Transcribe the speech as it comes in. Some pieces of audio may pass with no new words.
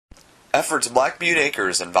Effertz Black Butte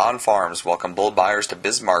Acres and Vaughn Farms welcome bull buyers to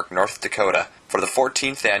Bismarck, North Dakota for the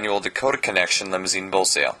 14th annual Dakota Connection Limousine Bull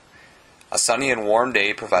Sale. A sunny and warm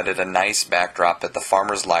day provided a nice backdrop at the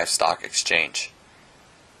Farmers Livestock Exchange.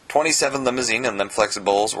 27 Limousin and Limflex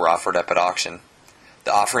bulls were offered up at auction.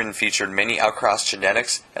 The offering featured many outcrossed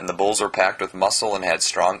genetics, and the bulls were packed with muscle and had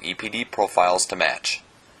strong EPD profiles to match.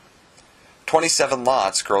 27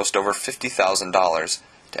 lots grossed over $50,000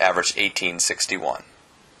 to average $18.61.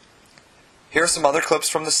 Here are some other clips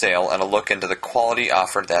from the sale and a look into the quality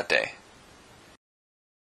offered that day.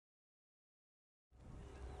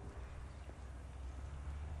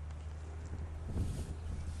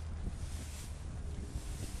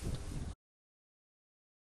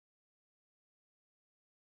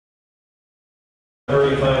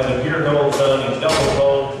 $35 pure gold son, he's double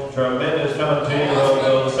gold, tremendous top 2-year-old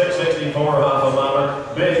gold, 664 half a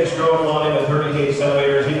mama, big stroke on him at 38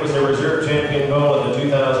 centimeters. He was the reserve champion bull in the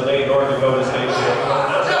 2008 North Dakota State Championship.